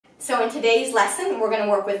So in today's lesson, we're going to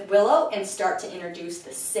work with Willow and start to introduce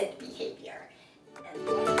the sit behavior.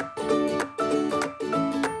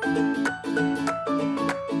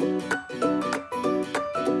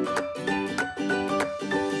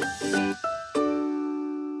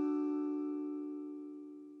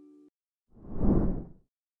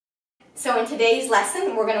 So in today's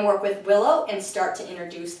lesson, we're going to work with Willow and start to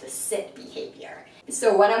introduce the sit behavior.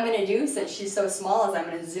 So what I'm going to do, since she's so small, is I'm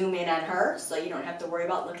going to zoom in on her so you don't have to worry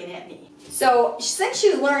about looking at me. So since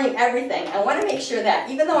she's learning everything, I want to make sure that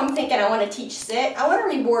even though I'm thinking I want to teach sit, I want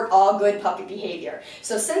to reward all good puppy behavior.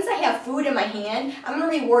 So since I have food in my hand, I'm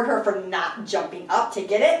going to reward her for not jumping up to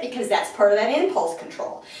get it because that's part of that impulse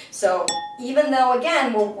control. So even though,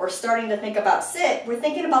 again, we're starting to think about sit, we're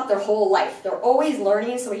thinking about their whole life. They're always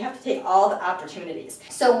learning, so we have to take all the opportunities.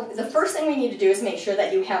 So the first thing we need to do is make sure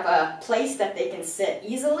that you have a place that they can sit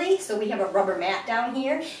easily. So we have a rubber mat down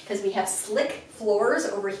here because we have slick floors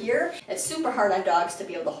over here. It's super hard on dogs to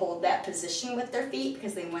be able to hold that position with their feet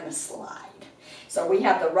because they want to slide. So we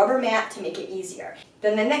have the rubber mat to make it easier.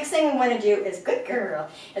 Then the next thing we want to do is, good girl,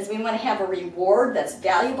 is we want to have a reward that's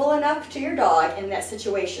valuable enough to your dog in that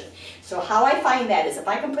situation. So how I find that is if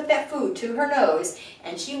I can put that food to her nose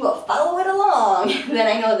and she will follow it along, then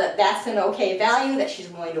I know that that's an okay value that she's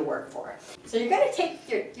willing to work for. So you're going to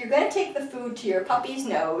take the food to your puppy's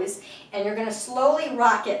nose and you're going to slowly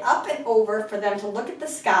rock it up and over for them to look at the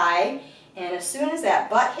sky, and as soon as that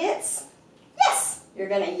butt hits, yes, you're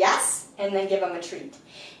going to yes, and then give them a treat.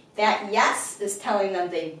 That yes is telling them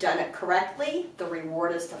they've done it correctly. The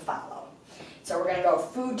reward is to follow. So we're going to go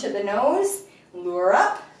food to the nose, lure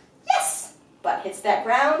up, yes, butt hits that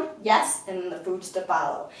ground, yes, and then the food's to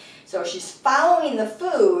follow. So she's following the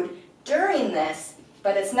food during this,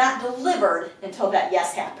 but it's not delivered until that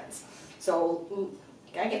yes happens. So,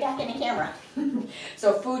 gotta get back in the camera.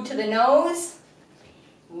 So food to the nose,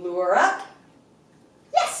 lure up,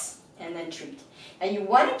 yes, and then treat. Now you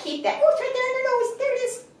want to keep that, oh, it's right there in her nose, there it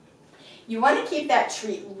is. You want to keep that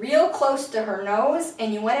treat real close to her nose,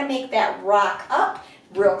 and you want to make that rock up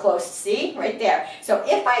real close, see, right there. So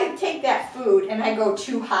if I take that food and I go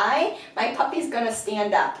too high, my puppy's going to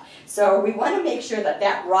stand up. So we want to make sure that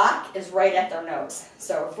that rock is right at their nose.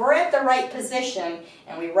 So if we're at the right position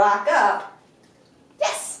and we rock up,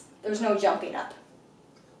 yes, there's no jumping up.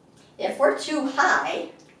 If we're too high,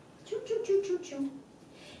 choo, choo, choo, choo, choo.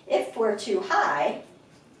 If we're too high,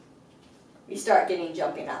 we start getting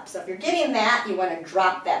jumping up. So if you're getting that, you want to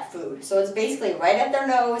drop that food. So it's basically right at their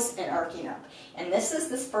nose and arcing up. And this is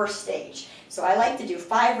this first stage. So I like to do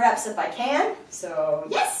 5 reps if I can. So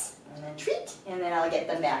yes, and then treat, and then I'll get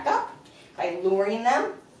them back up by luring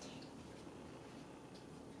them.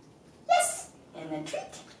 Yes, and then treat.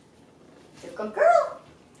 Good girl.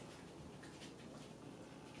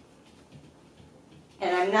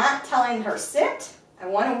 And I'm not telling her sit. I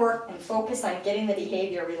want to work and focus on getting the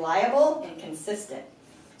behavior reliable and consistent.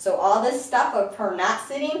 So all this stuff of her not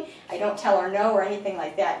sitting, I don't tell her no or anything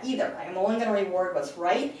like that either. I'm only going to reward what's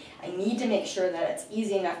right. I need to make sure that it's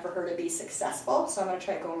easy enough for her to be successful. So I'm going to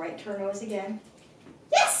try going right to her nose again.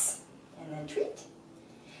 Yes! And then treat.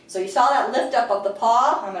 So you saw that lift up of the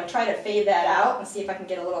paw. I'm going to try to fade that out and see if I can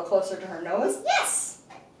get a little closer to her nose. Yes!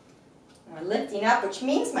 And we're lifting up, which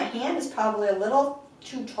means my hand is probably a little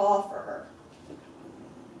too tall for her.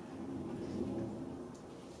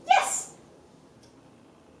 Yes!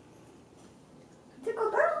 Good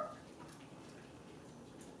girl.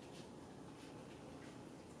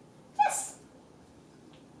 Yes!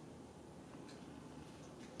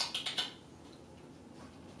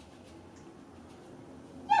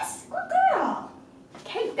 Yes, good girl.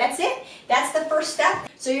 Okay, that's it. That's the first step.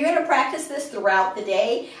 So you're going to practice this throughout the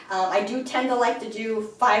day. I do tend to like to do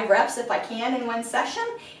 5 reps if I can in one session.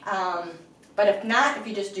 But if not, if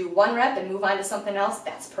you just do 1 rep and move on to something else,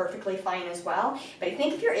 that's perfectly fine as well. But I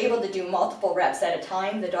think if you're able to do multiple reps at a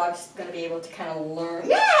time, the dog's going to be able to kind of learn,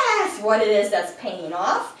 yes, what it is that's paying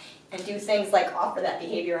off, and do things like offer that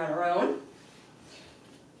behavior on her own.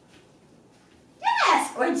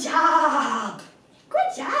 Yes, good job.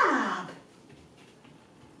 Good job.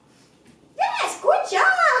 Yes, good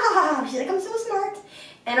job. She's like, I'm so smart.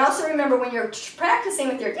 And also remember when you're practicing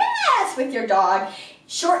with your, yes, with your dog,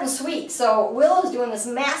 short and sweet. So Willow's doing this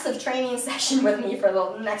massive training session with me for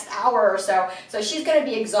the next hour or so. So she's going to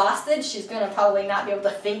be exhausted. She's going to probably not be able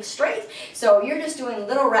to think straight. So you're just doing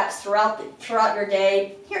little reps throughout your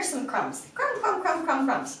day. Here's some crumbs. Crumb, crumb, crumb, crumb,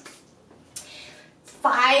 crumbs.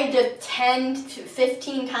 5 to 10 to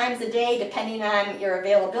 15 times a day, depending on your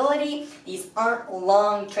availability. These aren't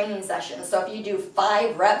long training sessions. So if you do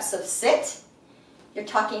 5 reps of sit, you're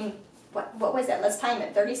talking what was that? Let's time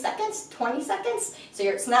it. 30 seconds? 20 seconds? So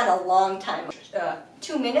it's not a long time.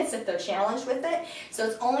 2 minutes if they're challenged with it. So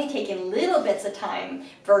it's only taking little bits of time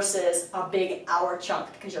versus a big hour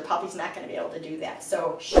chunk because your puppy's not going to be able to do that.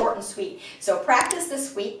 So short and sweet. So practice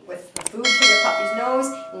this week with the food to your puppy's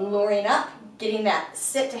nose, luring up, getting that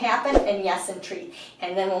sit to happen, and yes, and treat.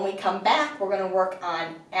 And then when we come back, we're going to work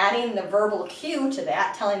on adding the verbal cue to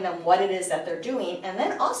that, telling them what it is that they're doing, and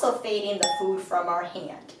then also fading the food from our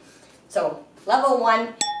hand. So level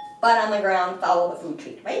 1, butt on the ground, follow the food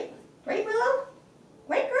treat, right? Right, Willow?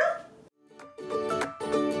 Right, girl?